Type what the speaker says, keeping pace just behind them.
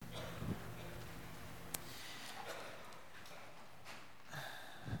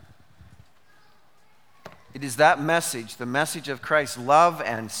It is that message, the message of Christ's love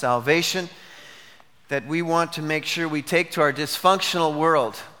and salvation, that we want to make sure we take to our dysfunctional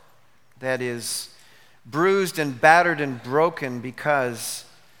world that is bruised and battered and broken because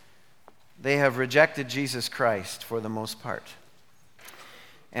they have rejected Jesus Christ for the most part.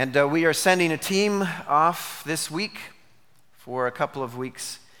 And we are sending a team off this week for a couple of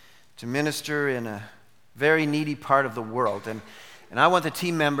weeks to minister in a very needy part of the world. And I want the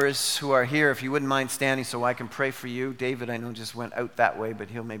team members who are here, if you wouldn't mind standing so I can pray for you. David, I know, just went out that way, but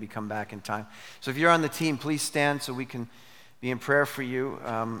he'll maybe come back in time. So if you're on the team, please stand so we can be in prayer for you.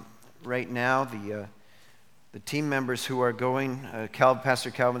 Right now, the team members who are going,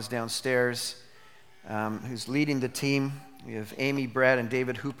 Pastor Calvin's downstairs, who's leading the team. We have Amy Brad and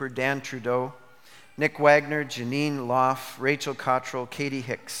David Hooper, Dan Trudeau, Nick Wagner, Janine Loff, Rachel Cottrell, Katie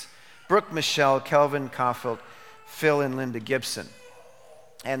Hicks, Brooke Michelle, Kelvin Caulfield, Phil and Linda Gibson.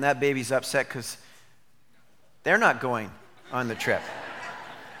 And that baby's upset because they're not going on the trip.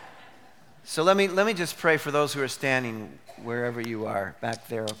 So let me just pray for those who are standing wherever you are, back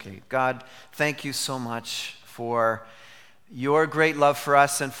there. Okay, God, thank you so much for your great love for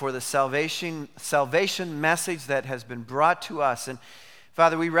us and for the salvation message that has been brought to us. And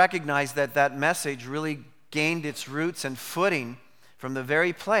Father, we recognize that message really gained its roots and footing from the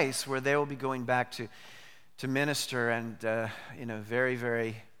very place where they will be going back to minister, and in a very,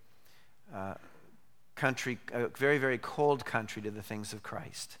 very very, very cold country to the things of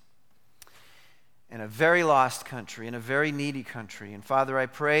Christ. In a very lost country, in a very needy country. And Father, I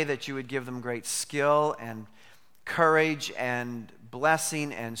pray that you would give them great skill and courage and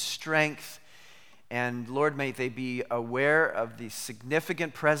blessing and strength. And Lord, may they be aware of the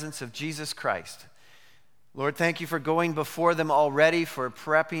significant presence of Jesus Christ. Lord, thank you for going before them already, for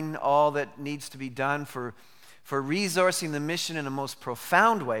prepping all that needs to be done, for resourcing the mission in a most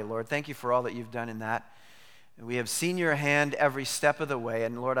profound way. Lord, thank you for all that you've done in that. And we have seen your hand every step of the way.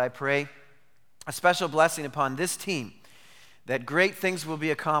 And Lord, I pray a special blessing upon this team, that great things will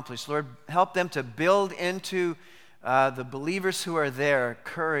be accomplished. Lord, help them to build into the believers who are there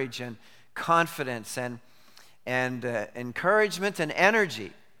courage and confidence and encouragement and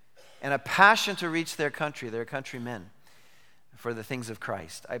energy and a passion to reach their country, their countrymen, for the things of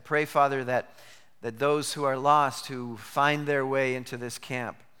Christ. I pray, Father, that those who are lost, who find their way into this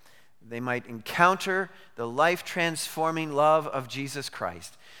camp, they might encounter the life-transforming love of Jesus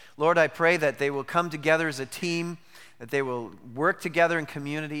Christ. Lord, I pray that they will come together as a team, that they will work together in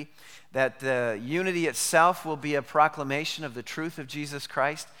community, that the unity itself will be a proclamation of the truth of Jesus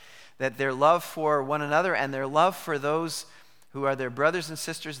Christ, that their love for one another and their love for those who are their brothers and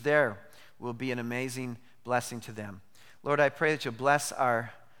sisters there will be an amazing blessing to them. Lord, I pray that you'll bless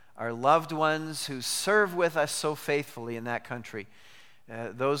our loved ones who serve with us so faithfully in that country.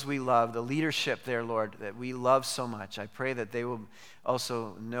 Those we love, the leadership there, Lord, that we love so much. I pray that they will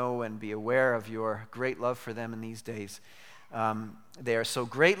also know and be aware of your great love for them in these days. They are so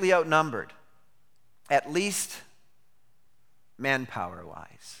greatly outnumbered, at least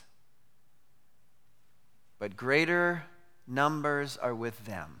manpower-wise. But greater numbers are with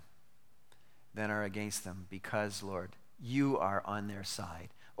them than are against them because, Lord, you are on their side.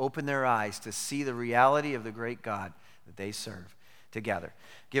 Open their eyes to see the reality of the great God that they serve together.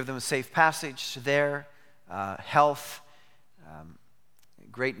 Give them a safe passage there, health,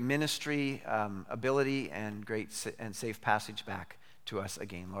 great ministry ability, and great and safe passage back to us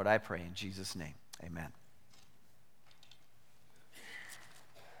again. Lord, I pray in Jesus' name. Amen.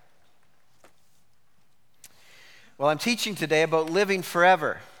 Well, I'm teaching today about living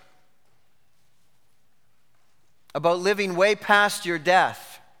forever, about living way past your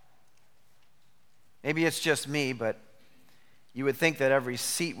death. Maybe it's just me, but you would think that every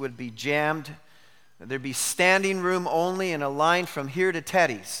seat would be jammed, that there'd be standing room only in a line from here to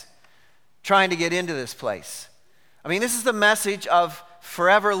Teddy's, trying to get into this place. I mean, this is the message of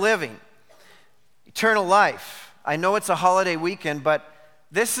forever living, eternal life. I know it's a holiday weekend, but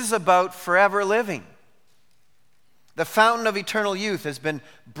this is about forever living. The fountain of eternal youth has been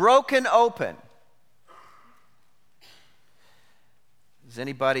broken open. Is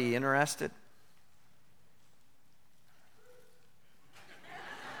anybody interested?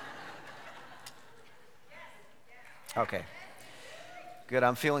 Okay. Good.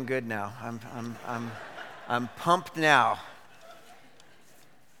 I'm feeling good now. I'm pumped now.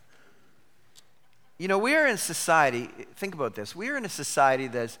 You know, we are in society, think about this. We are in a society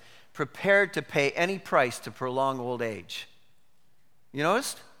that's prepared to pay any price to prolong old age. You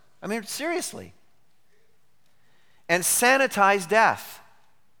noticed? I mean, seriously. And sanitize death.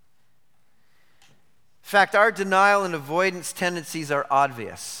 In fact, our denial and avoidance tendencies are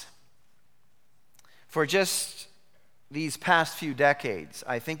obvious. For just these past few decades,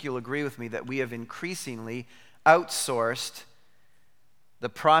 I think you'll agree with me that we have increasingly outsourced the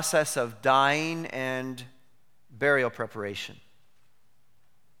process of dying and burial preparation.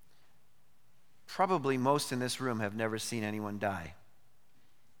 Probably most in this room have never seen anyone die.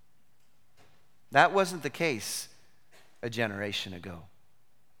 That wasn't the case a generation ago.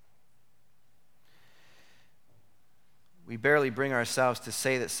 We barely bring ourselves to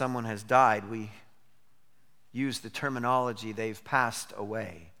say that someone has died. We use the terminology, they've passed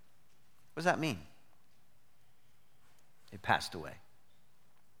away. What does that mean? They passed away.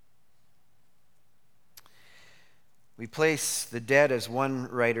 We place the dead, as one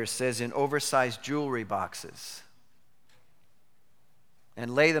writer says, in oversized jewelry boxes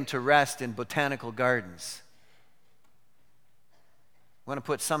and lay them to rest in botanical gardens. We want to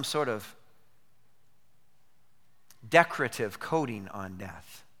put some sort of decorative coating on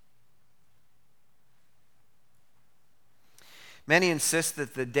death. Many insist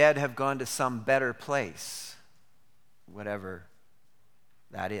that the dead have gone to some better place, whatever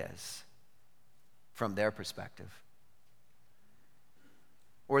that is, from their perspective,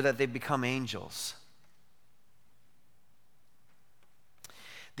 or that they've become angels.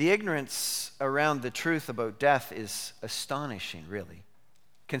 The ignorance around the truth about death is astonishing, really,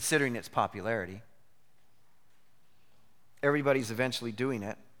 considering its popularity. Everybody's eventually doing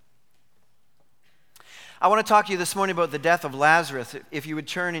it. I want to talk to you this morning about the death of Lazarus. If you would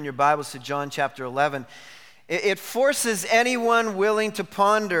turn in your Bibles to John chapter 11, it forces anyone willing to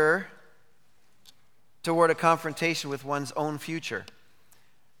ponder toward a confrontation with one's own future.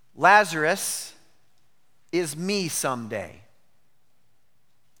 Lazarus is me someday.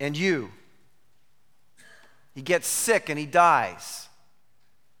 And you. He gets sick and he dies.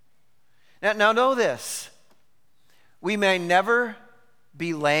 Now know this. We may never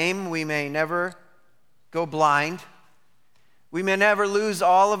be lame. We may never go blind. We may never lose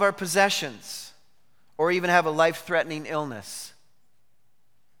all of our possessions or even have a life-threatening illness.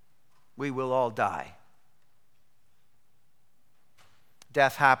 We will all die.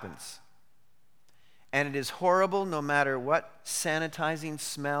 Death happens. And it is horrible no matter what sanitizing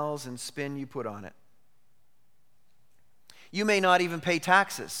smells and spin you put on it. You may not even pay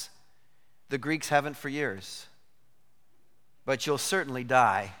taxes. The Greeks haven't for years. But you'll certainly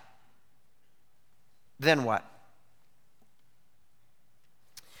die. Then what?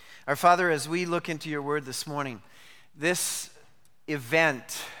 Our Father, as we look into your word this morning, this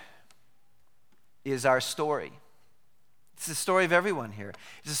event is our story. It's the story of everyone here.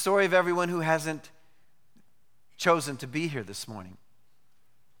 It's the story of everyone who hasn't chosen to be here this morning.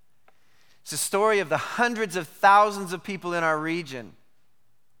 It's the story of the hundreds of thousands of people in our region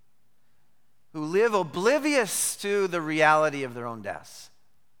who live oblivious to the reality of their own deaths.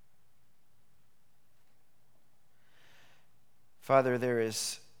 Father, there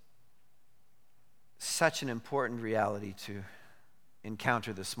is such an important reality to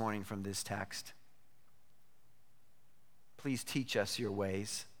encounter this morning from this text. Please teach us your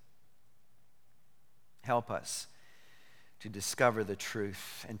ways. Help us to discover the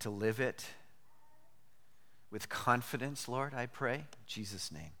truth and to live it with confidence, Lord, I pray. In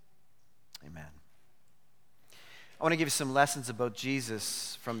Jesus' name, amen. I want to give you some lessons about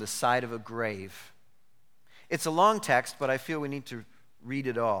Jesus from the side of a grave. It's a long text, but I feel we need to read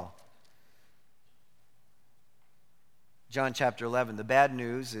it all. John chapter 11. The bad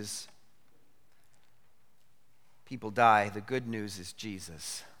news is people die. The good news is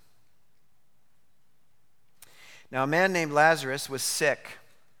Jesus. Now, a man named Lazarus was sick.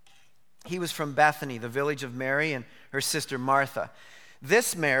 He was from Bethany, the village of Mary and her sister Martha.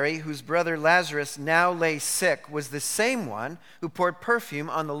 This Mary, whose brother Lazarus now lay sick, was the same one who poured perfume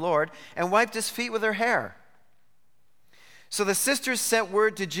on the Lord and wiped his feet with her hair. So the sisters sent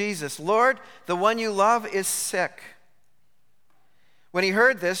word to Jesus, "Lord, the one you love is sick." When he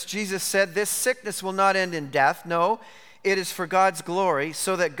heard this, Jesus said, "This sickness will not end in death. No, it is for God's glory,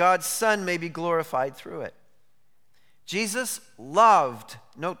 so that God's Son may be glorified through it." Jesus loved,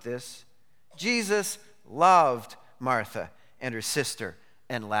 note this, Jesus loved Martha and her sister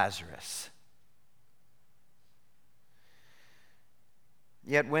and Lazarus.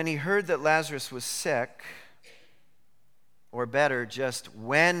 Yet when he heard that Lazarus was sick, or better, just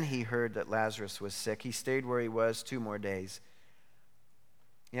when he heard that Lazarus was sick, he stayed where he was 2 more days.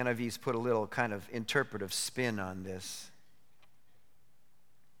 The NIV's put a little kind of interpretive spin on this.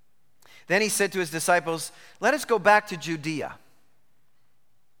 Then he said to his disciples, "Let us go back to Judea."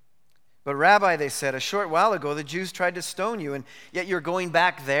 "But Rabbi," they said, "a short while ago the Jews tried to stone you, and yet you're going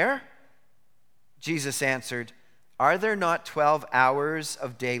back there?" Jesus answered, "Are there not 12 hours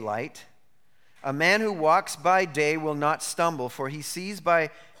of daylight? A man who walks by day will not stumble, for he sees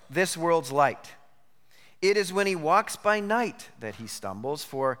by this world's light. It is when he walks by night that he stumbles,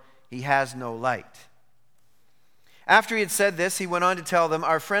 for he has no light." After he had said this, he went on to tell them,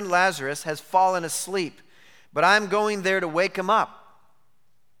 "Our friend Lazarus has fallen asleep, but I'm going there to wake him up."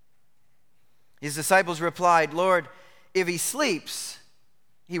 His disciples replied, "Lord, if he sleeps,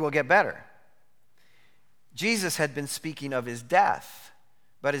 he will get better." Jesus had been speaking of his death,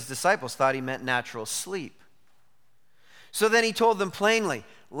 but his disciples thought he meant natural sleep. So then he told them plainly,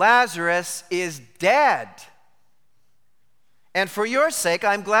 "Lazarus is dead. And for your sake,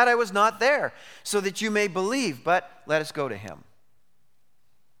 I'm glad I was not there, so that you may believe, but let us go to him."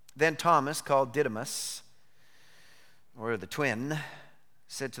 Then Thomas, called Didymus, or the twin,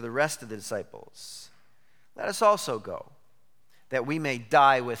 said to the rest of the disciples, "Let us also go, that we may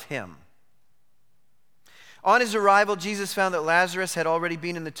die with him." On his arrival, Jesus found that Lazarus had already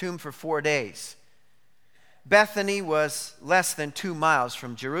been in the tomb for 4 days. Bethany was less than 2 miles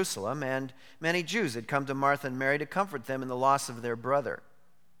from Jerusalem, and many Jews had come to Martha and Mary to comfort them in the loss of their brother.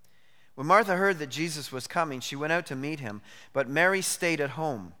 When Martha heard that Jesus was coming, she went out to meet him, but Mary stayed at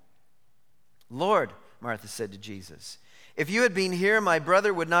home. "Lord," Martha said to Jesus, "if you had been here, my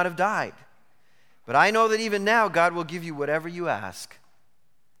brother would not have died. But I know that even now God will give you whatever you ask."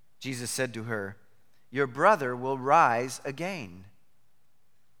 Jesus said to her, "Your brother will rise again."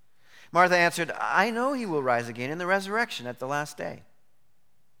 Martha answered, "I know he will rise again in the resurrection at the last day."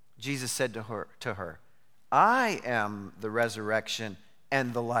 Jesus said to her, "I am the resurrection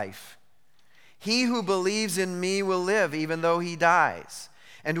and the life. He who believes in me will live even though he dies.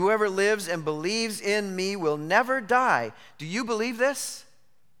 And whoever lives and believes in me will never die. Do you believe this?"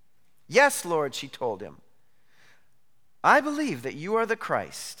 "Yes, Lord," she told him. "I believe that you are the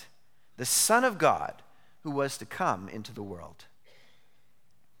Christ, the Son of God, who was to come into the world."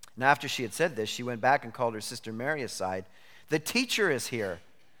 And after she had said this, she went back and called her sister Mary aside. "The teacher is here,"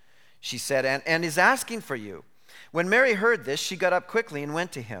 she said, and is asking for you." When Mary heard this, she got up quickly and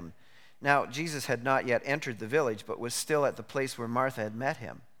went to him. Now, Jesus had not yet entered the village, but was still at the place where Martha had met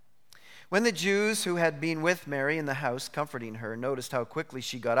him. When the Jews who had been with Mary in the house, comforting her, noticed how quickly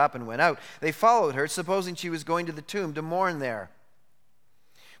she got up and went out, they followed her, supposing she was going to the tomb to mourn there.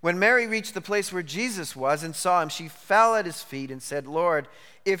 When Mary reached the place where Jesus was and saw him, she fell at his feet and said, "Lord,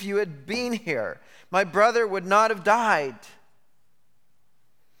 if you had been here, my brother would not have died."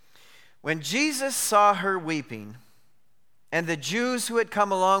 When Jesus saw her weeping, and the Jews who had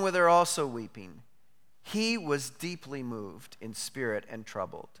come along with her also weeping, he was deeply moved in spirit and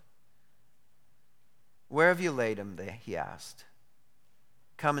troubled. "Where have you laid him?" he asked.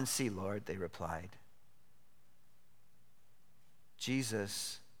 "Come and see, Lord," they replied.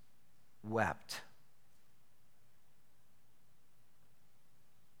 Jesus wept.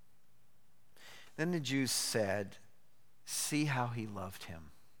 Then the Jews said, "See how he loved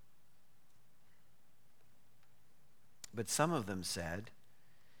him." But some of them said,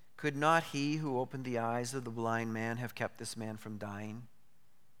 "Could not he who opened the eyes of the blind man have kept this man from dying?"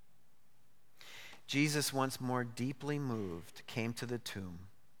 Jesus, once more deeply moved, came to the tomb.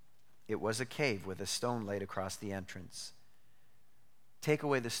 It was a cave with a stone laid across the entrance. "Take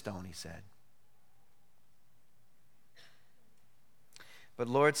away the stone," he said. "But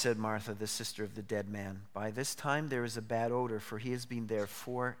Lord," said Martha, the sister of the dead man, "by this time there is a bad odor, for he has been there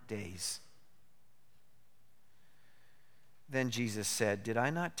 4 days." Then Jesus said, "Did I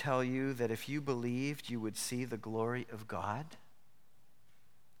not tell you that if you believed, you would see the glory of God?"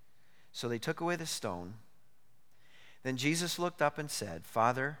 So they took away the stone. Then Jesus looked up and said,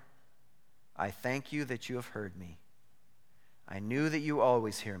 "Father, I thank you that you have heard me. I knew that you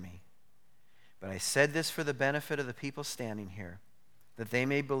always hear me, but I said this for the benefit of the people standing here, that they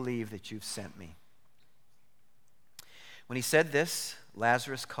may believe that you've sent me." When he said this,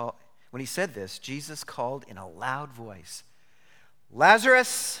 Jesus called in a loud voice,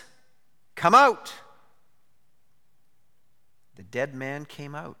 "Lazarus, come out!" The dead man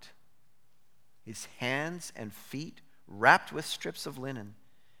came out, his hands and feet wrapped with strips of linen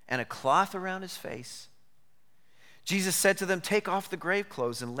and a cloth around his face. Jesus said to them, "Take off the grave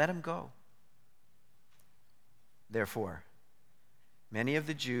clothes and let him go." Therefore, many of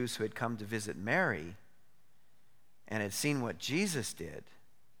the Jews who had come to visit Mary and had seen what Jesus did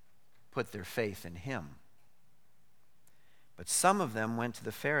put their faith in him. But some of them went to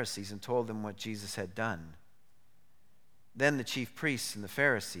the Pharisees and told them what Jesus had done. Then the chief priests and the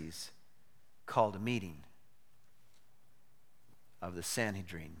Pharisees called a meeting of the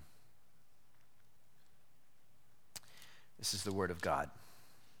Sanhedrin. This is the word of God.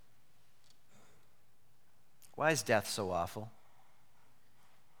 Why is death so awful?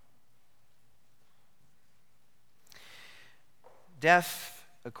 death,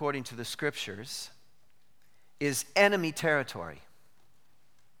 according to the Scriptures, is enemy territory.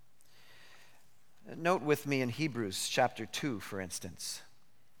 Note with me in Hebrews chapter 2, for instance.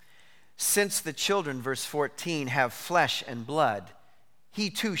 Since the children, verse 14, have flesh and blood, he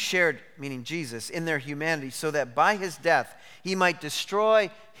too shared, meaning Jesus, in their humanity, so that by his death he might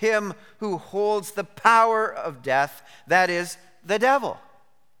destroy him who holds the power of death, that is, the devil,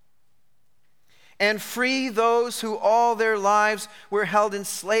 and free those who all their lives were held in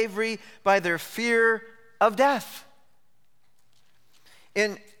slavery by their fear of death.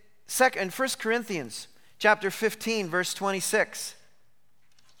 In 1 Corinthians chapter 15, verse 26,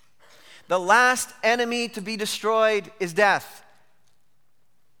 the last enemy to be destroyed is death.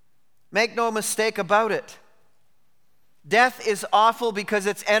 Make no mistake about it. Death is awful because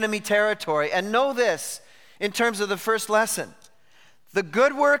it's enemy territory. And know this in terms of the first lesson. The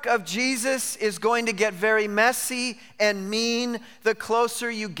good work of Jesus is going to get very messy and mean the closer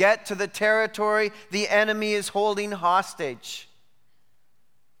you get to the territory the enemy is holding hostage.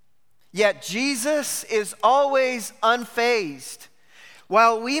 Yet Jesus is always unfazed.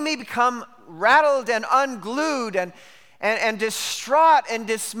 While we may become rattled and unglued and distraught and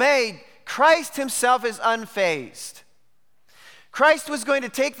dismayed, Christ himself is unfazed. Christ was going to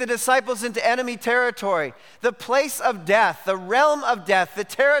take the disciples into enemy territory, the place of death, the realm of death, the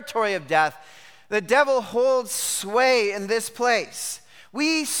territory of death. The devil holds sway in this place.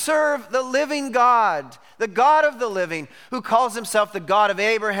 We serve the living God, the God of the living, who calls himself the God of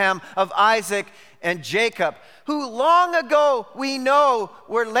Abraham, of Isaac, and Jacob, who long ago we know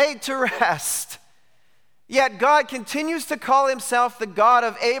were laid to rest. Yet God continues to call himself the God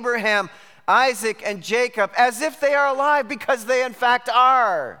of Abraham, Isaac, and Jacob as if they are alive, because they in fact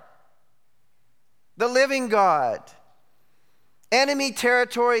are. The living God. Enemy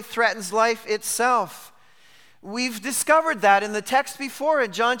territory threatens life itself. We've discovered that in the text before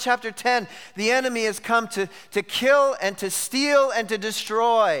in John chapter 10. The enemy has come to kill and to steal and to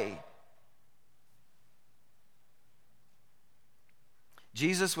destroy.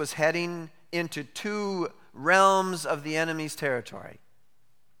 Jesus was heading into two realms of the enemy's territory.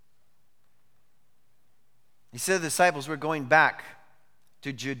 He said to the disciples, we're going back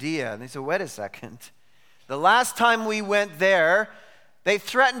to Judea. And they said, wait a second. The last time we went there, they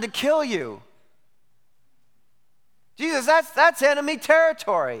threatened to kill you. Jesus, that's enemy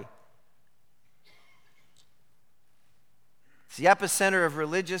territory. It's the epicenter of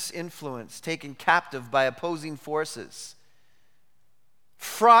religious influence, taken captive by opposing forces,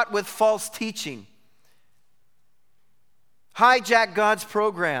 fraught with false teaching, hijacked God's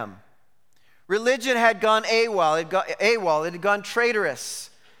program. Religion had gone AWOL. It had gone traitorous.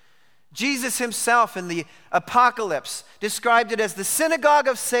 Jesus himself in the Apocalypse described it as the synagogue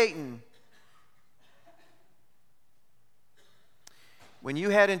of Satan. When you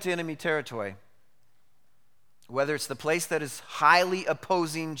head into enemy territory, whether it's the place that is highly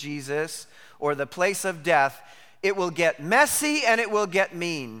opposing Jesus or the place of death, it will get messy and it will get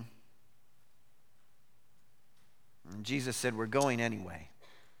mean. And Jesus said, we're going anyway.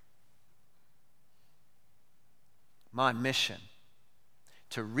 My mission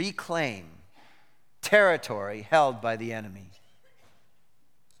to reclaim territory held by the enemy.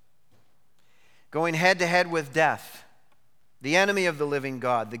 Going head to head with death, the enemy of the living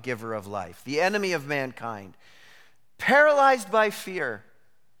God, the giver of life, the enemy of mankind, paralyzed by fear.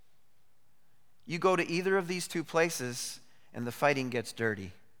 You go to either of these two places and the fighting gets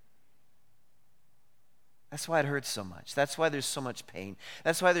dirty. That's why it hurts so much. That's why there's so much pain.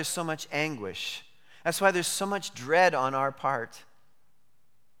 That's why there's so much anguish. That's why there's so much dread on our part.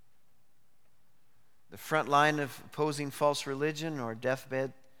 The front line of opposing false religion or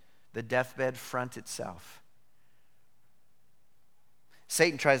the deathbed front itself.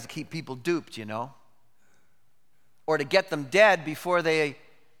 Satan tries to keep people duped, or to get them dead before they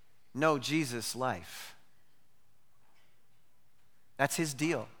know Jesus' life. That's his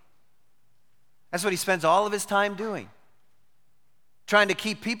deal. That's what he spends all of his time doing. Trying to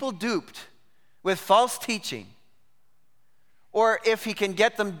keep people duped with false teaching, or if he can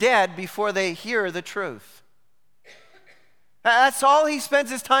get them dead before they hear the truth. That's all he spends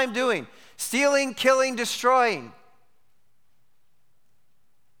his time doing. Stealing, killing, destroying.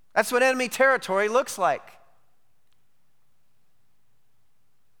 That's what enemy territory looks like.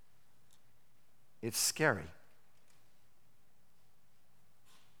 It's scary.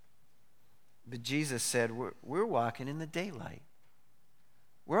 But Jesus said, we're walking in the daylight.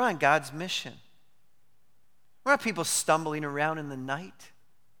 We're on God's mission. We're not people stumbling around in the night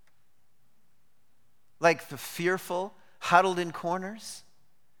like the fearful, huddled in corners.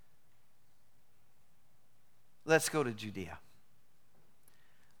 Let's go to Judea.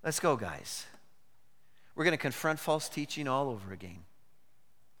 Let's go, guys. We're going to confront false teaching all over again.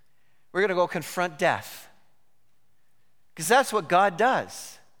 We're going to go confront death. Because that's what God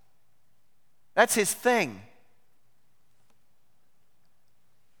does. That's his thing.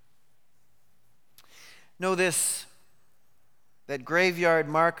 Know this, that graveyard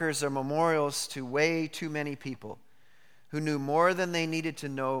markers are memorials to way too many people who knew more than they needed to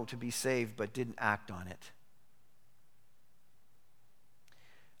know to be saved but didn't act on it.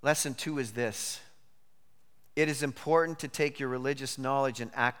 Lesson 2 is this. It is important to take your religious knowledge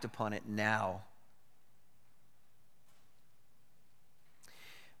and act upon it now.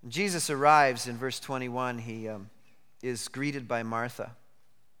 When Jesus arrives in verse 21, he is greeted by Martha.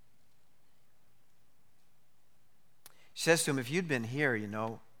 She says to him, if you'd been here,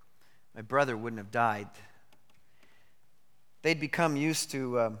 my brother wouldn't have died. They'd become used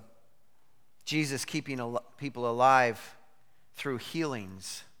to Jesus keeping people alive through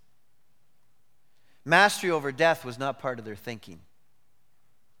healings. Mastery over death was not part of their thinking.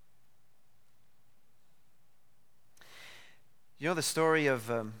 You know the story of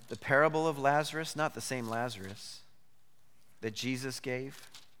the parable of Lazarus? Not the same Lazarus that Jesus gave.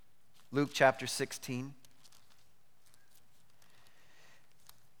 Luke chapter 16.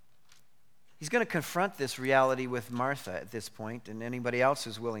 He's going to confront this reality with Martha at this point and anybody else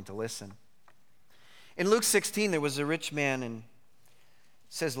who's willing to listen. In Luke 16, there was a rich man, and it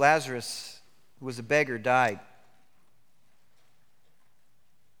says Lazarus, who was a beggar, died.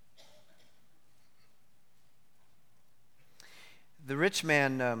 The rich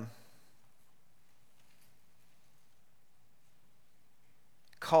man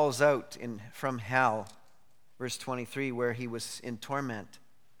calls out from hell, verse 23, where he was in torment.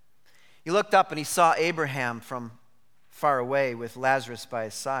 He looked up and he saw Abraham from far away with Lazarus by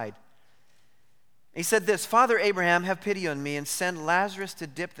his side. He said this, Father Abraham, have pity on me and send Lazarus to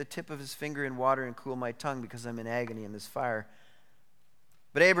dip the tip of his finger in water and cool my tongue because I'm in agony in this fire.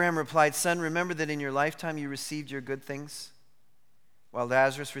 But Abraham replied, Son, remember that in your lifetime you received your good things, while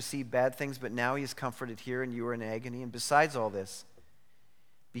Lazarus received bad things, but now he is comforted here and you are in agony. And besides all this,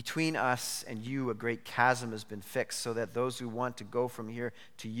 between us and you a great chasm has been fixed, so that those who want to go from here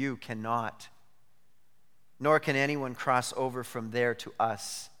to you cannot, nor can anyone cross over from there to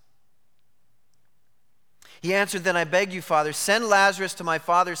us. He answered, Then I beg you, Father, send Lazarus to my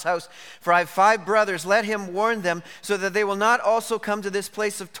father's house, for I have 5 brothers. Let him warn them, so that they will not also come to this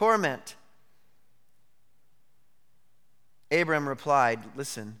place of torment. Abraham replied,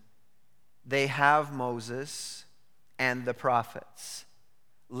 Listen, they have Moses and the prophets.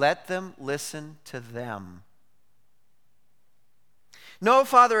 Let them listen to them. No,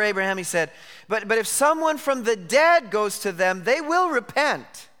 Father Abraham, he said, but if someone from the dead goes to them, they will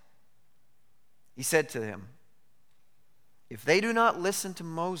repent. He said to him, If they do not listen to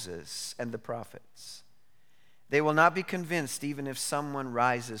Moses and the prophets, they will not be convinced even if someone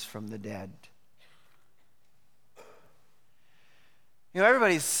rises from the dead.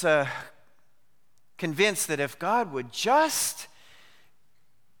 Everybody's convinced that if God would just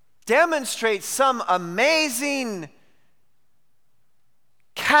demonstrate some amazing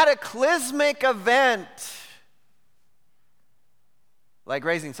cataclysmic event like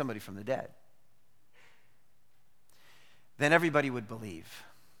raising somebody from the dead, then everybody would believe.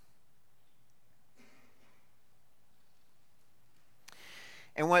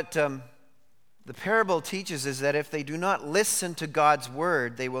 And what the parable teaches is that if they do not listen to God's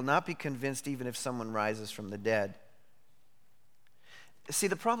word, they will not be convinced even if someone rises from the dead. See,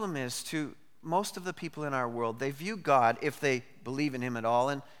 the problem is, to most of the people in our world, they view God, if they believe in him at all,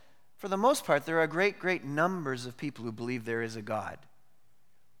 and for the most part, there are great numbers of people who believe there is a God.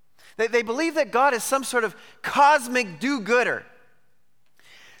 They believe that God is some sort of cosmic do-gooder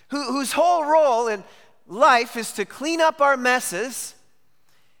whose whole role in life is to clean up our messes,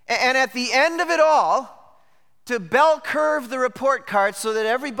 and at the end of it all, to bell curve the report card so that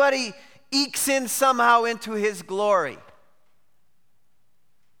everybody ekes in somehow into his glory.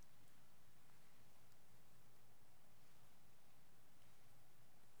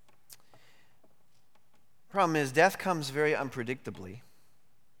 Problem is, death comes very unpredictably.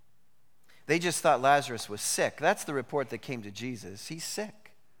 They just thought Lazarus was sick. That's the report that came to Jesus. He's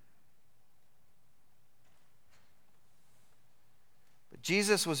sick. But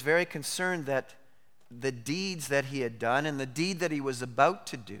Jesus was very concerned that the deeds that he had done and the deed that he was about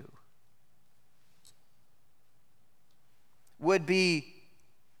to do would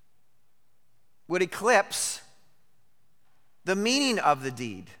eclipse the meaning of the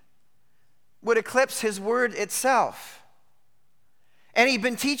deed, would eclipse his word itself. And he'd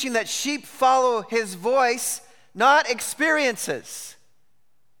been teaching that sheep follow his voice, not experiences.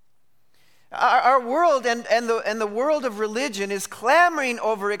 Our world and the world of religion is clamoring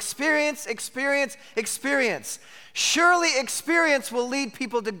over experience, experience, experience. Surely experience will lead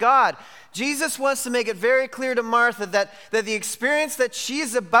people to God. Jesus wants to make it very clear to Martha that the experience that she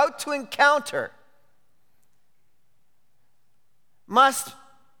is about to encounter must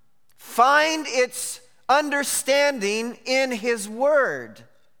find its understanding in His Word.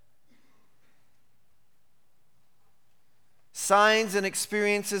 Signs and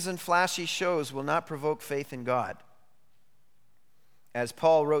experiences and flashy shows will not provoke faith in God. As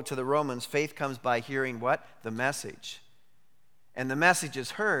Paul wrote to the Romans, faith comes by hearing what? The message. And the message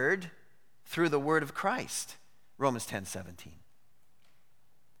is heard through the word of Christ. Romans 10:17.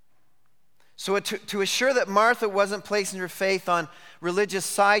 So to assure that Martha wasn't placing her faith on religious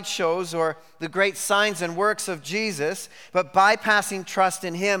sideshows or the great signs and works of Jesus, but bypassing trust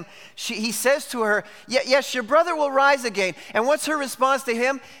in Him, he says to her, yes, your brother will rise again. And what's her response to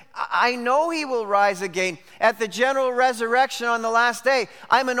him? I know he will rise again at the general resurrection on the last day.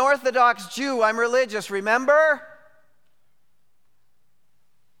 I'm an Orthodox Jew. I'm religious, remember?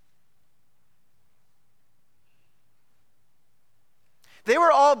 They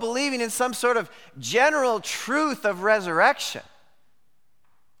were all believing in some sort of general truth of resurrection.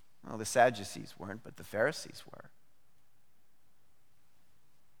 Well, the Sadducees weren't, but the Pharisees were.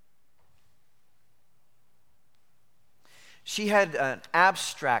 She had an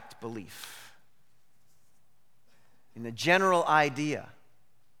abstract belief in the general idea.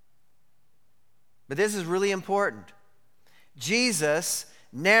 But this is really important. Jesus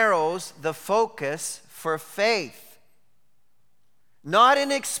narrows the focus for faith. Not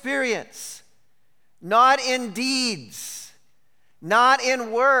in experience, not in deeds, not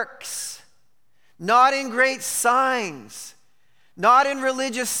in works, not in great signs, not in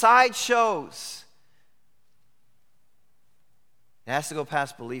religious sideshows. It has to go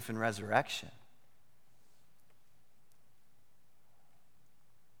past belief in resurrection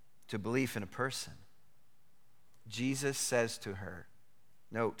to belief in a person. Jesus says to her,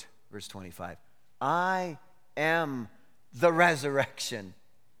 note verse 25, I am the resurrection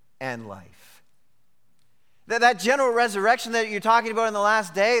and life. That general resurrection that you're talking about in the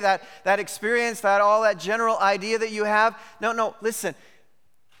last day, that experience, that general idea that you have. No, listen.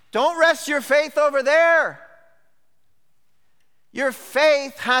 Don't rest your faith over there. Your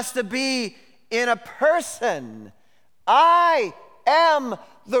faith has to be in a person. I am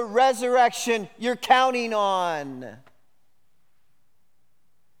the resurrection you're counting on.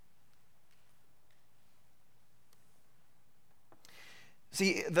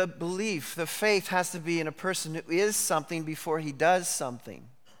 See, the belief, the faith has to be in a person who is something before he does something.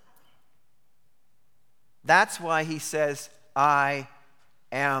 That's why he says, I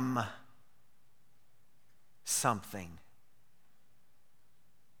am something.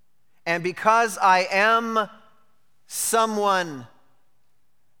 And because I am someone,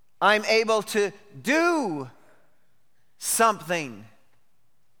 I'm able to do something.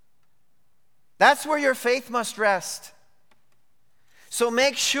 That's where your faith must rest. So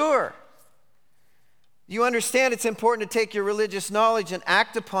make sure you understand it's important to take your religious knowledge and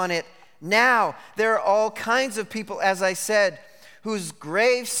act upon it now. There are all kinds of people, as I said, whose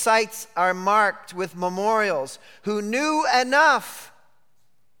grave sites are marked with memorials, who knew enough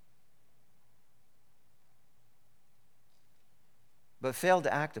but failed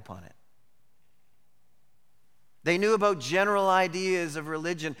to act upon it. They knew about general ideas of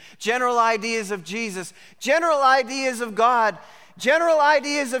religion, general ideas of Jesus, general ideas of God, general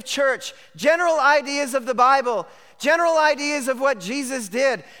ideas of church, general ideas of the Bible, general ideas of what Jesus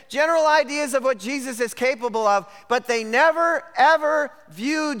did, general ideas of what Jesus is capable of, but they never, ever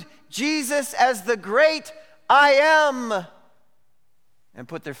viewed Jesus as the great I am and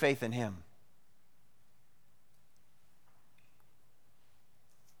put their faith in Him.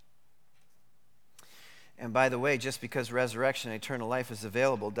 And by the way, just because resurrection and eternal life is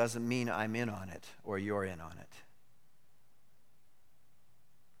available doesn't mean I'm in on it or you're in on it.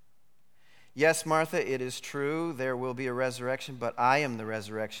 Yes, Martha, it is true there will be a resurrection, but I am the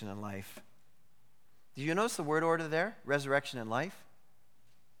resurrection and life. Do you notice the word order there? Resurrection and life?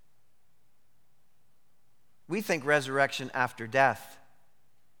 We think resurrection after death.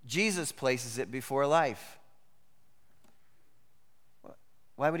 Jesus places it before life.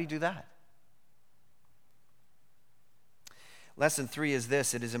 Why would He do that? Lesson 3 is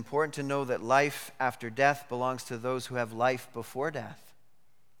this: it is important to know that life after death belongs to those who have life before death.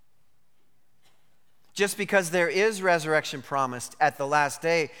 Just because there is resurrection promised at the last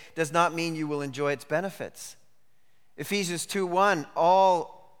day does not mean you will enjoy its benefits. Ephesians 2:1,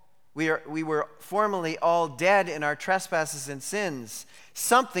 all We were formerly all dead in our trespasses and sins.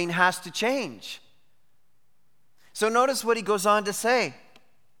 Something has to change. So notice what he goes on to say.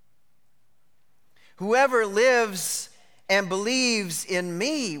 Whoever lives and believes in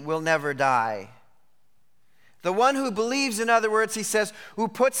me will never die. The one who believes, in other words, he says, who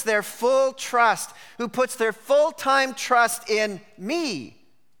puts their full trust, who puts their full-time trust in me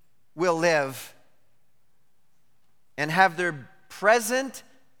will live and have their present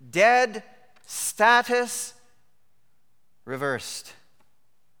dead status reversed.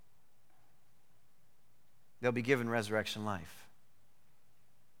 They'll be given resurrection life.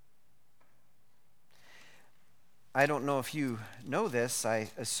 I don't know if you know this, I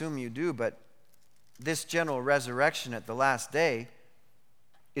assume you do, but this general resurrection at the last day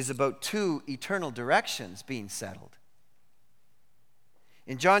is about two eternal directions being settled.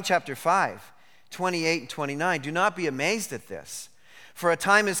 In John chapter 5, 28 and 29, do not be amazed at this, for a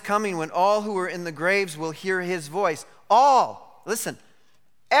time is coming when all who are in the graves will hear his voice. All, listen,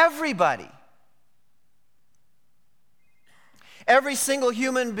 everybody, every single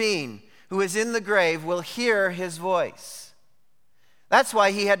human being who is in the grave will hear his voice. That's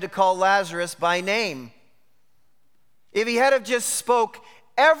why he had to call Lazarus by name. If he had have just spoke,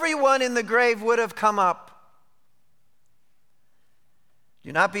 everyone in the grave would have come up.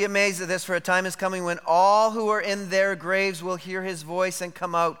 Do not be amazed at this, for a time is coming when all who are in their graves will hear his voice and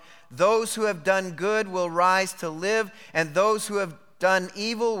come out. Those who have done good will rise to live, and those who have done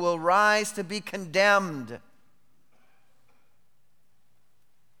evil will rise to be condemned.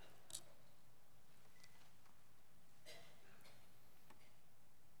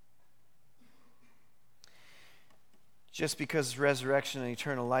 Just because resurrection and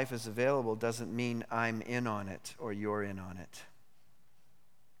eternal life is available doesn't mean I'm in on it or you're in on it.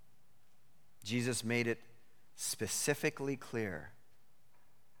 Jesus made it specifically clear.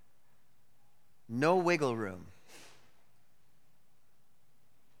 No wiggle room.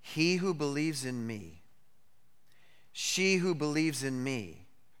 He who believes in me, she who believes in me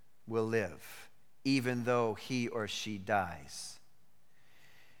will live, even though he or she dies.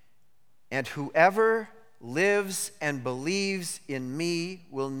 And whoever lives and believes in me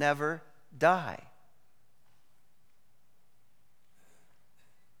will never die.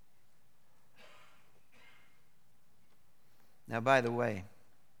 Now, by the way,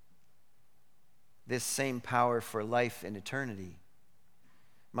 this same power for life and eternity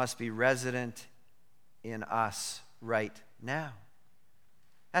must be resident in us right now.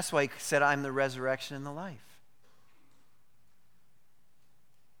 That's why he said, I'm the resurrection and the life.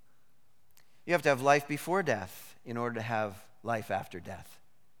 You have to have life before death in order to have life after death.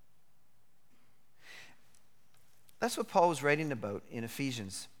 That's what Paul was writing about in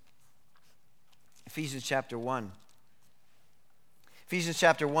Ephesians. Ephesians chapter 1. Ephesians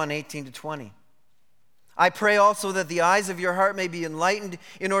chapter 1, 18 to 20. I pray also that the eyes of your heart may be enlightened,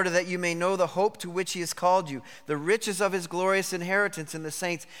 in order that you may know the hope to which he has called you, the riches of his glorious inheritance in the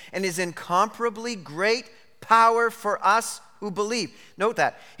saints, and his incomparably great power for us who believe. Note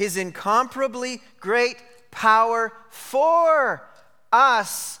that. His incomparably great power for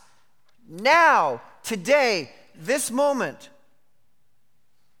us now, today, this moment.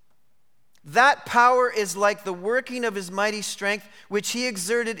 That power is like the working of his mighty strength, which he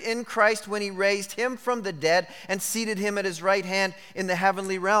exerted in Christ when he raised him from the dead and seated him at his right hand in the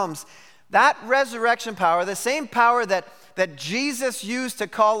heavenly realms. That resurrection power, the same power that Jesus used to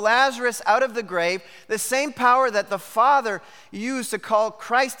call Lazarus out of the grave, the same power that the Father used to call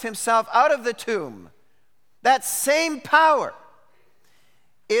Christ himself out of the tomb, that same power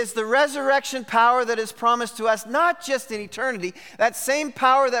is the resurrection power that is promised to us, not just in eternity. That same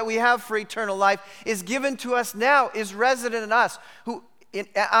power that we have for eternal life is given to us now, is resident in us, who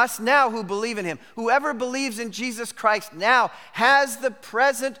believe in him. Whoever believes in Jesus Christ now has the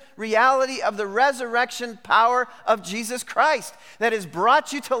present reality of the resurrection power of Jesus Christ that has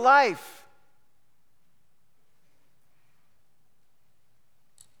brought you to life.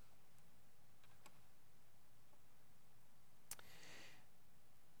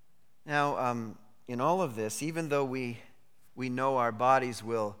 Now, in all of this, even though we know our bodies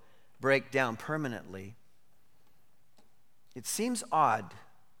will break down permanently, it seems odd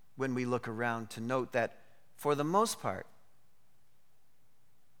when we look around to note that, for the most part,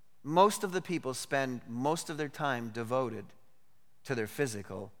 most of the people spend most of their time devoted to their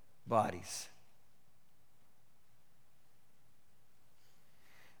physical bodies.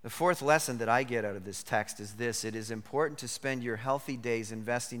 The fourth lesson that I get out of this text is this: it is important to spend your healthy days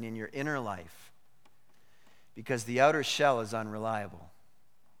investing in your inner life, because the outer shell is unreliable.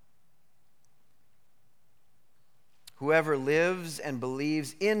 Whoever lives and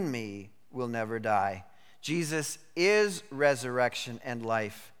believes in me will never die. Jesus is resurrection and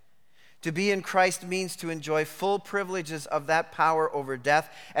life. To be in Christ means to enjoy full privileges of that power over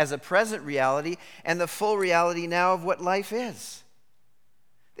death as a present reality and the full reality now of what life is.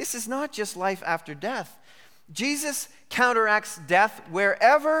 This is not just life after death. Jesus counteracts death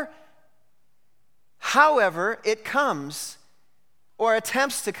wherever, however it comes or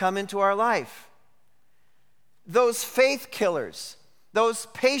attempts to come into our life. Those faith killers, those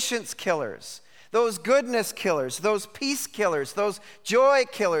patience killers, those goodness killers, those peace killers, those joy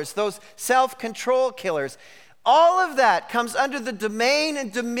killers, those self-control killers, all of that comes under the domain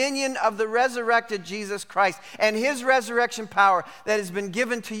and dominion of the resurrected Jesus Christ and his resurrection power that has been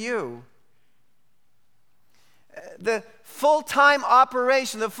given to you. The full-time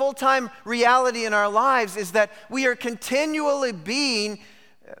operation, the full-time reality in our lives is that we are continually being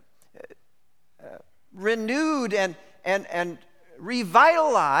renewed and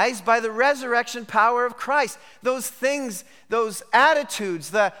revitalized by the resurrection power of Christ. Those things, those attitudes,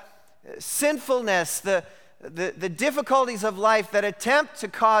 the sinfulness, the difficulties of life that attempt to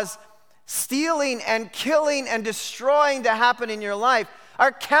cause stealing and killing and destroying to happen in your life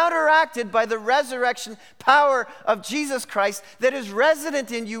are counteracted by the resurrection power of Jesus Christ that is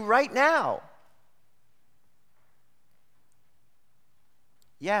resident in you right now.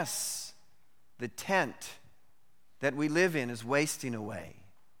 Yes, the tent that we live in is wasting away.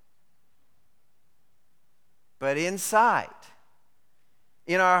 But inside,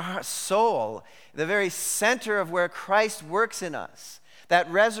 in our soul, the very center of where Christ works in us, that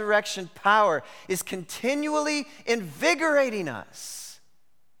resurrection power is continually invigorating us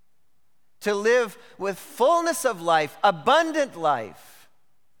to live with fullness of life, abundant life,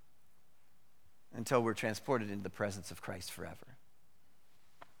 until we're transported into the presence of Christ forever.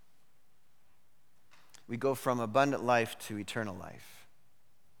 We go from abundant life to eternal life.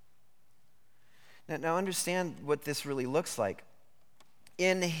 Now understand what this really looks like.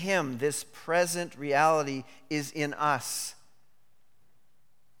 In him, this present reality is in us.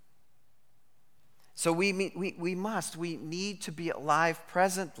 So we need to be alive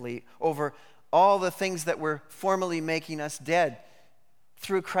presently over all the things that were formerly making us dead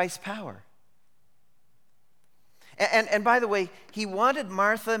through Christ's power. And by the way, he wanted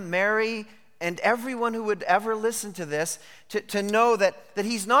Martha, Mary, and everyone who would ever listen to this to know that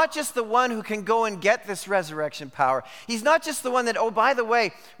he's not just the one who can go and get this resurrection power. He's not just the one that, oh, by the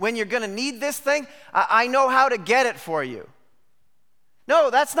way, when you're going to need this thing, I know how to get it for you. No,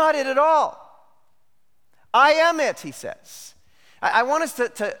 that's not it at all. I am it, he says. I want us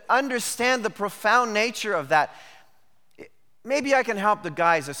to understand the profound nature of that. Maybe I can help the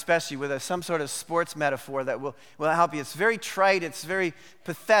guys, especially with some sort of sports metaphor that will help you. It's very trite. It's very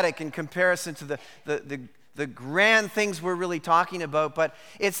pathetic in comparison to the grand things we're really talking about. But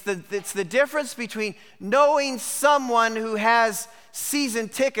it's the difference between knowing someone who has season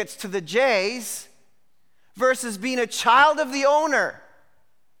tickets to the Jays versus being a child of the owner.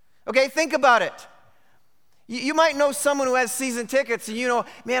 Okay, think about it. You might know someone who has season tickets, and you know,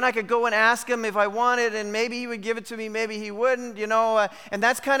 man, I could go and ask him if I wanted, and maybe he would give it to me, maybe he wouldn't, and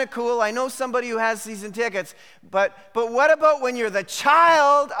that's kind of cool. I know somebody who has season tickets, but what about when you're the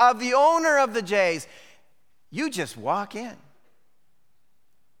child of the owner of the Jays? You just walk in.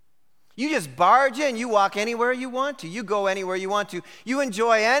 You just barge in. You walk anywhere you want to. You go anywhere you want to. You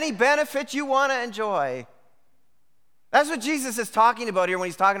enjoy any benefit you want to enjoy. That's what Jesus is talking about here when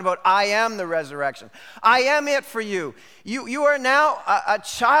he's talking about, I am the resurrection. I am it for you. You are now a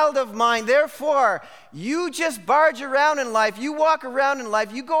child of mine. Therefore, you just barge around in life. You walk around in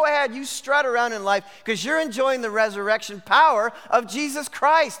life. You go ahead. You strut around in life because you're enjoying the resurrection power of Jesus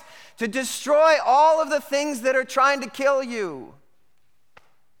Christ to destroy all of the things that are trying to kill you.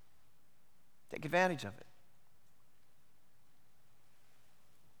 Take advantage of it.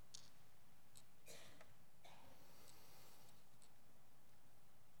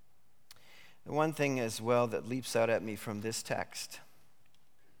 The one thing as well that leaps out at me from this text,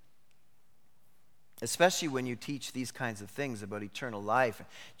 especially when you teach these kinds of things about eternal life,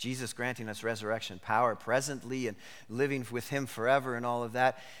 Jesus granting us resurrection power presently and living with him forever and all of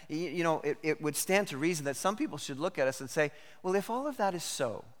that, it would stand to reason that some people should look at us and say, well, if all of that is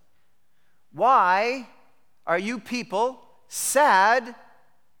so, why are you people sad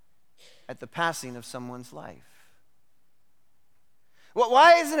at the passing of someone's life? Well,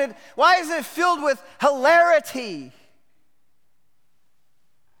 why isn't it filled with hilarity?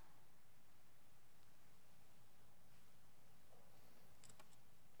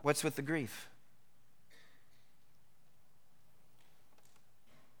 What's with the grief?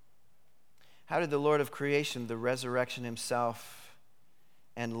 How did the Lord of creation, the resurrection himself,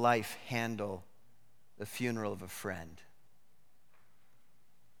 and life handle the funeral of a friend?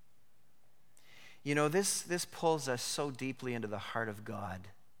 You know, this pulls us so deeply into the heart of God.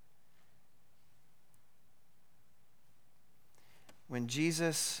 When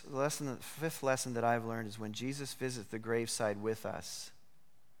Jesus, the fifth lesson that I've learned is when Jesus visits the graveside with us.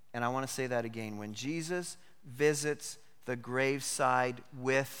 And I want to say that again. When Jesus visits the graveside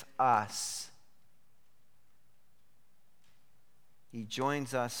with us, he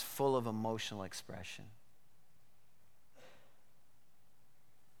joins us full of emotional expression.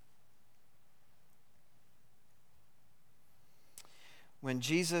 When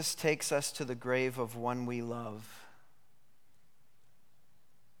Jesus takes us to the grave of one we love,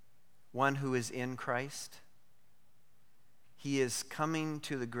 one who is in Christ, he is coming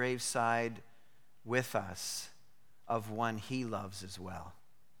to the graveside with us of one he loves as well.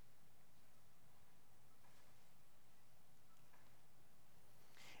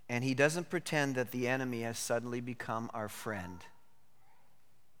 And he doesn't pretend that the enemy has suddenly become our friend.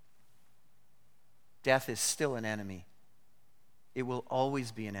 Death is still an enemy. It will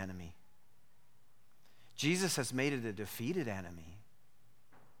always be an enemy. Jesus has made it a defeated enemy.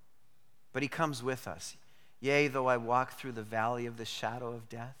 But he comes with us. Yea, though I walk through the valley of the shadow of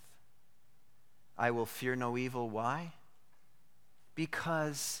death, I will fear no evil. Why?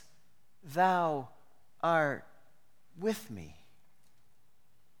 Because thou art with me.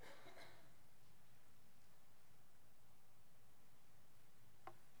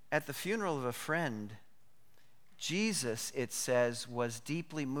 At the funeral of a friend, Jesus, it says, was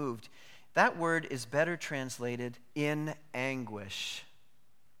deeply moved. That word is better translated in anguish.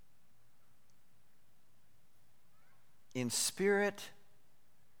 In spirit,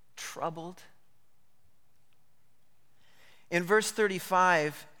 troubled. In verse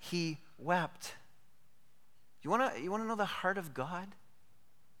 35, he wept. You want to know the heart of God?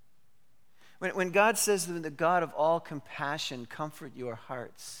 When God says that the God of all compassion comfort your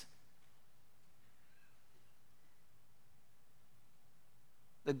hearts,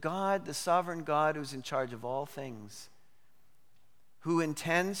 the sovereign God who's in charge of all things, who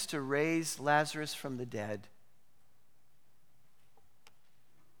intends to raise Lazarus from the dead,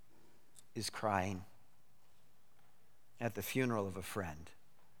 is crying at the funeral of a friend.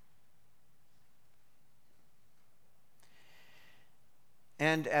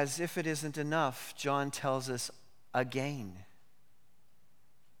 And as if it isn't enough, John tells us again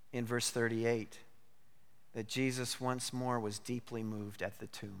in verse 38 that Jesus once more was deeply moved at the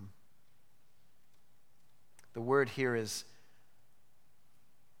tomb. The word here is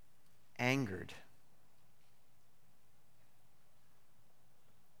angered.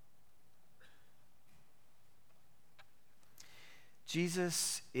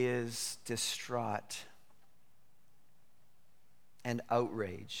 Jesus is distraught and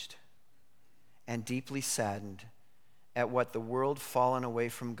outraged and deeply saddened at what the world fallen away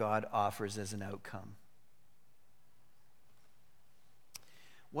from God offers as an outcome.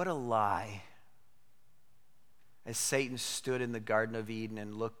 What a lie. As Satan stood in the Garden of Eden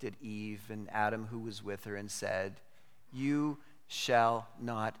and looked at Eve and Adam who was with her and said, "You shall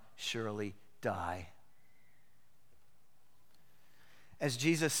not surely die." As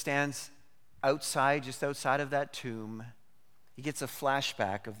Jesus stands outside, just outside of that tomb, he gets a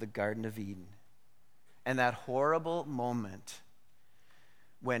flashback of the Garden of Eden and that horrible moment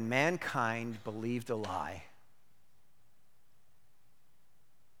when mankind believed a lie.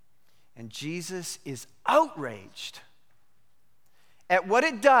 And Jesus is outraged at what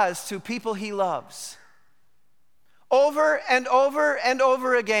it does to people he loves. Over and over and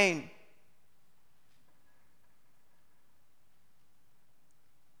over again.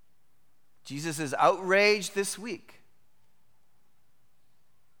 Jesus is outraged this week.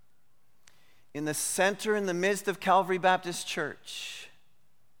 In the center, in the midst of Calvary Baptist Church,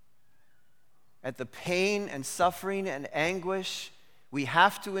 at the pain and suffering and anguish we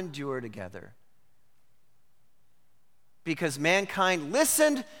have to endure together. Because mankind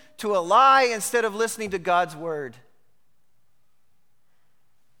listened to a lie instead of listening to God's word.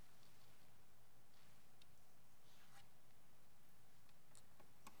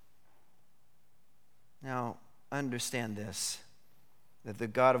 Now, understand this, that the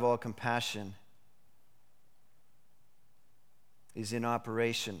God of all compassion is in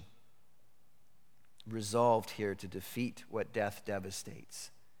operation, resolved here to defeat what death devastates.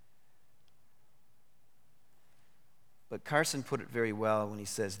 But Carson put it very well when he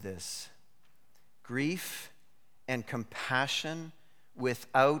says this: grief and compassion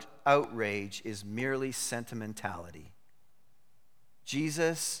without outrage is merely sentimentality.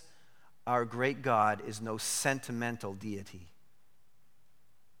 Jesus our great God is no sentimental deity.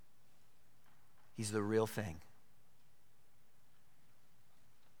 He's the real thing.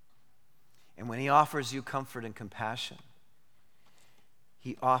 And when he offers you comfort and compassion,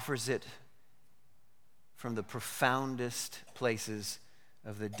 he offers it from the profoundest places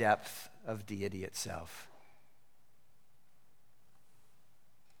of the depth of deity itself.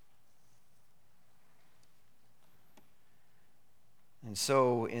 And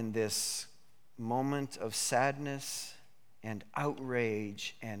so, in this moment of sadness and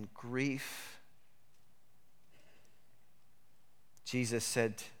outrage and grief, Jesus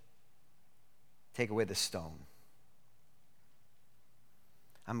said, "Take away the stone.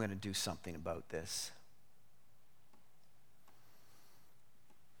 I'm going to do something about this."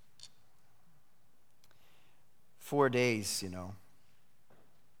 "4 days,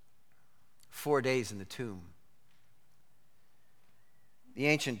 4 days in the tomb. The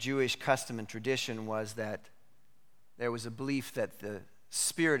ancient Jewish custom and tradition was that there was a belief that the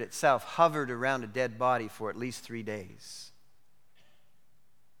spirit itself hovered around a dead body for at least 3 days,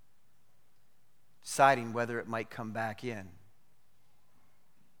 deciding whether it might come back in.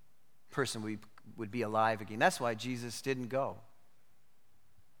 Person would be alive again. That's why Jesus didn't go.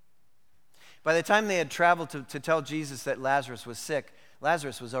 By the time they had traveled to tell Jesus that Lazarus was sick,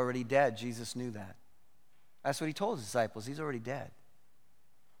 Lazarus was already dead. Jesus knew that. That's what he told his disciples. He's already dead.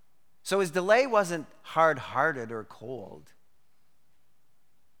 So his delay wasn't hard-hearted or cold.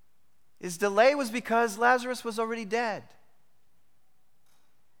 His delay was because Lazarus was already dead.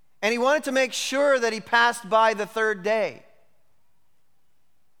 And he wanted to make sure that he passed by the 3rd day.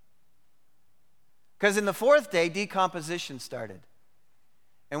 Because in the 4th day, decomposition started.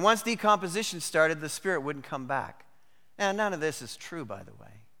 And once decomposition started, the spirit wouldn't come back. Now, none of this is true, by the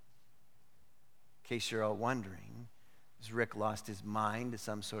way. In case you're all wondering, has Rick lost his mind to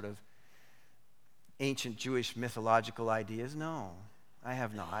some sort of ancient Jewish mythological ideas? No, I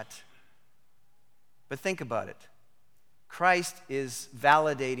have not. But think about it. Christ is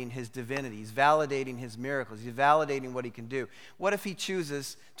validating his divinity. He's validating his miracles. He's validating what he can do. What if he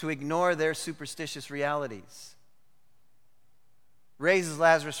chooses to ignore their superstitious realities? Raises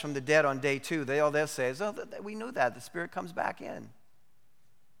Lazarus from the dead on day 2. All they'll say is, "Oh, we knew that. The spirit comes back in."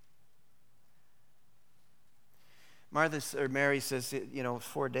 Mary says,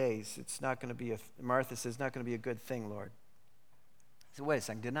 4 days. It's not going to be Martha says, "Not going to be a good thing, Lord." I said, "Wait a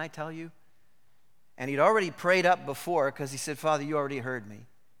second, didn't I tell you?" And he'd already prayed up before because he said, "Father, you already heard me."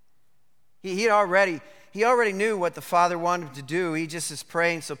 He already knew what the Father wanted him to do. He just is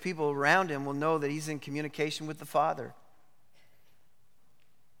praying so people around him will know that he's in communication with the Father.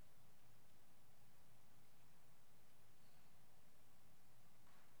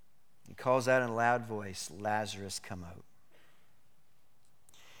 He calls out in a loud voice, "Lazarus, come out."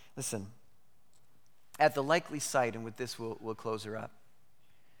 Listen, at the likely sight, and with this we'll close her up.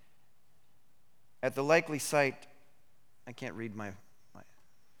 At the likely sight, I can't read my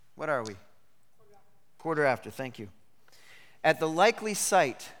what are we? Quarter after, thank you. At the likely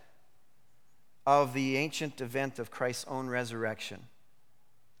sight of the ancient event of Christ's own resurrection,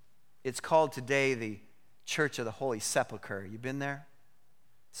 it's called today the Church of the Holy Sepulchre. You been there?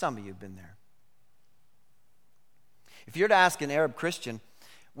 Some of you have been there. If you were to ask an Arab Christian,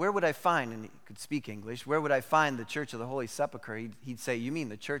 where would I find, and he could speak English, where would I find the Church of the Holy Sepulchre? He'd say, "You mean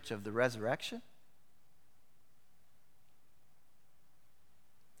the Church of the Resurrection?"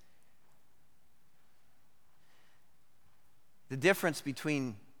 The difference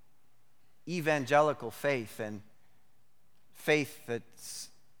between evangelical faith and faith that's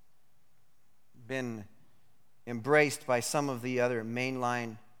been embraced by some of the other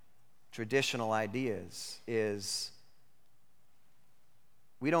mainline traditional ideas is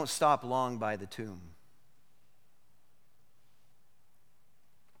we don't stop long by the tomb.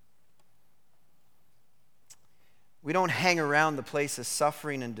 We don't hang around the place of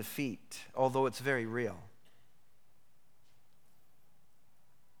suffering and defeat, although it's very real.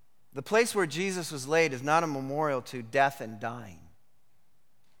 The place where Jesus was laid is not a memorial to death and dying.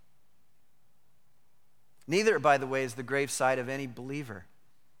 Neither, by the way, is the graveside of any believer.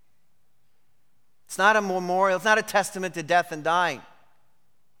 It's not a memorial. It's not a testament to death and dying.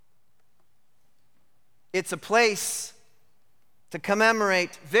 It's a place to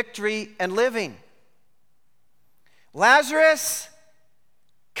commemorate victory and living. Lazarus,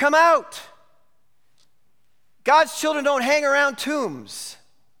 come out. God's children don't hang around tombs.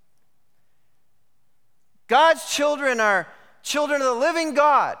 God's children are children of the living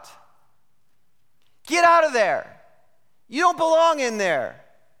God. Get out of there. You don't belong in there.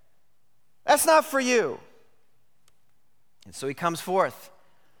 That's not for you. And so he comes forth.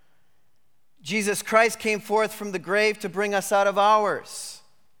 Jesus Christ came forth from the grave to bring us out of ours.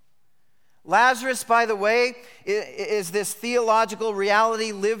 Lazarus, by the way, is this theological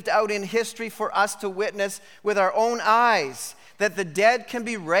reality lived out in history for us to witness with our own eyes, that the dead can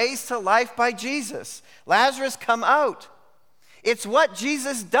be raised to life by Jesus. Lazarus, come out. It's what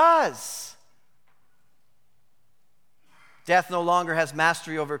Jesus does. Death no longer has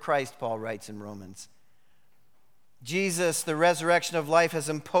mastery over Christ, Paul writes in Romans. Jesus, the resurrection of life, has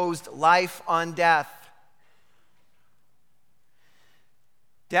imposed life on death.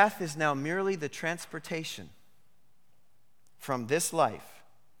 Death is now merely the transportation from this life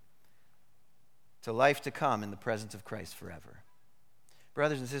to life to come in the presence of Christ forever.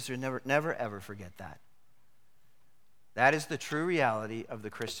 Brothers and sisters, never ever forget that. That is the true reality of the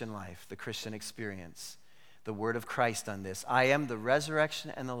Christian life, the Christian experience. The word of Christ on this. I am the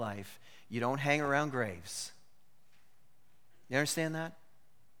resurrection and the life. You don't hang around graves. You understand that?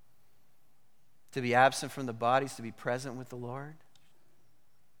 To be absent from the bodies, to be present with the Lord.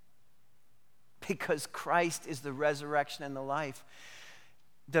 Because Christ is the resurrection and the life.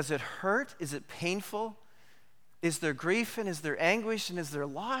 Does it hurt? Is it painful? Is there grief and is there anguish and is there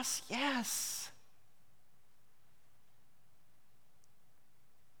loss? Yes.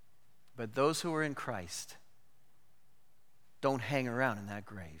 But those who are in Christ don't hang around in that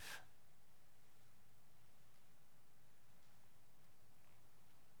grave.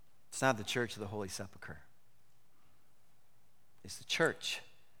 It's not the church of the Holy Sepulchre. It's the church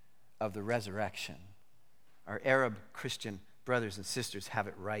of the resurrection. Our Arab Christian brothers and sisters have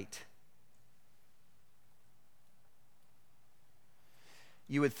it right.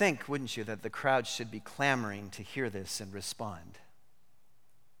 You would think, wouldn't you, that the crowd should be clamoring to hear this and respond.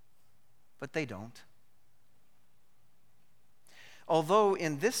 But they don't. Although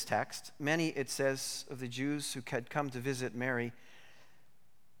in this text, many, it says, of the Jews who had come to visit Mary,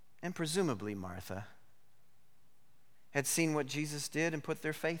 and presumably Martha, had seen what Jesus did and put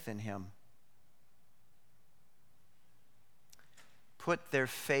their faith in him. Put their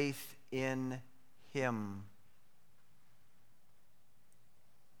faith in him.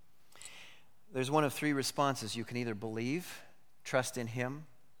 There's one of three responses. You can either believe, trust in him.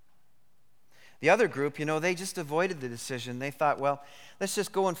 The other group, they just avoided the decision. They thought, well, let's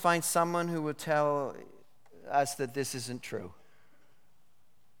just go and find someone who will tell us that this isn't true.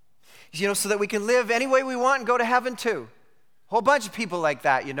 So that we can live any way we want and go to heaven too. A whole bunch of people like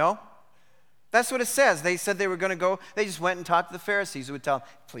that, That's what it says. They said they were going to go. They just went and talked to the Pharisees who would tell them,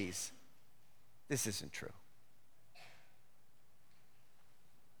 please, this isn't true.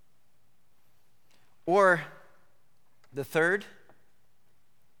 Or the third,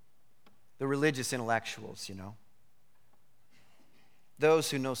 the religious intellectuals,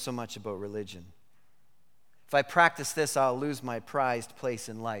 Those who know so much about religion. If I practice this, I'll lose my prized place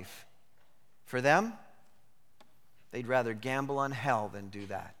in life. For them, they'd rather gamble on hell than do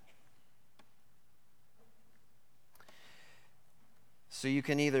that. So you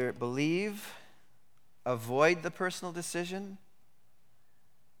can either believe, avoid the personal decision.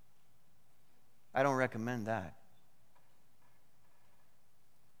 I don't recommend that.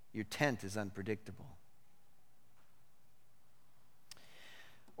 Your tent is unpredictable.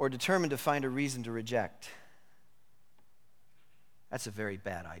 Or determined to find a reason to reject. That's a very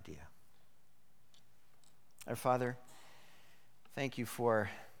bad idea. Our Father, thank you for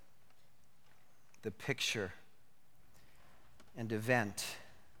the picture and event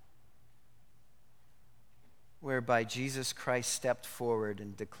whereby Jesus Christ stepped forward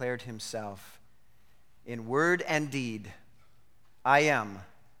and declared himself in word and deed, I am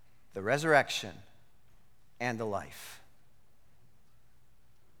the resurrection and the life.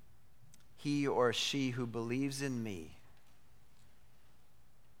 He or she who believes in me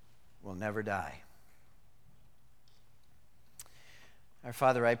will never die. Our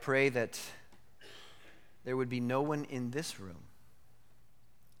Father, I pray that there would be no one in this room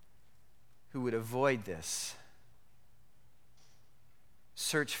who would avoid this,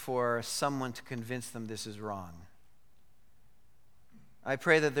 search for someone to convince them this is wrong. I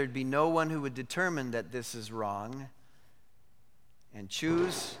pray that there'd be no one who would determine that this is wrong and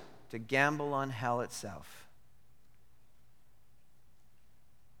choose to gamble on hell itself.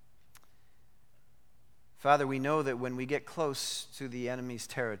 Father, we know that when we get close to the enemy's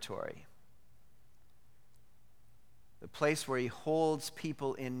territory, the place where he holds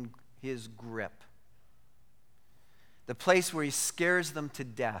people in his grip, the place where he scares them to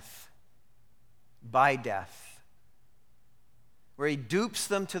death, by death, where he dupes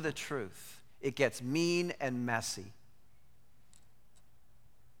them to the truth, it gets mean and messy.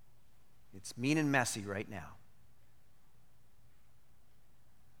 It's mean and messy right now.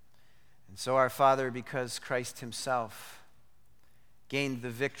 And so, our Father, because Christ himself gained the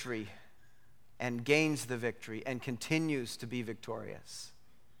victory and gains the victory and continues to be victorious,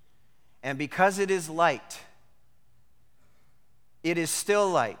 and because it is light, it is still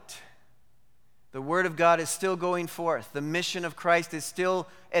light. The Word of God is still going forth. The mission of Christ is still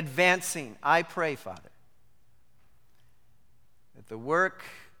advancing. I pray, Father, that the work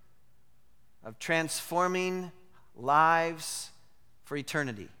of transforming lives for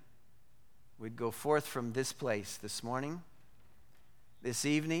eternity would go forth from this place this morning, this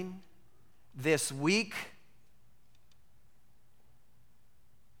evening, this week,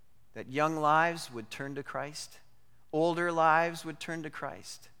 that young lives would turn to Christ, older lives would turn to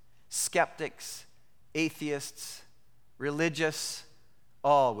Christ, skeptics, atheists, religious,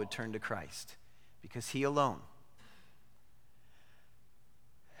 all would turn to Christ, because he alone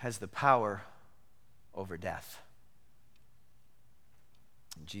has the power over death.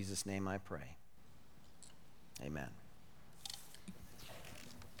 In Jesus' name I pray. Amen.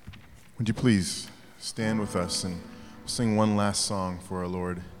 Would you please stand with us and sing one last song for our Lord?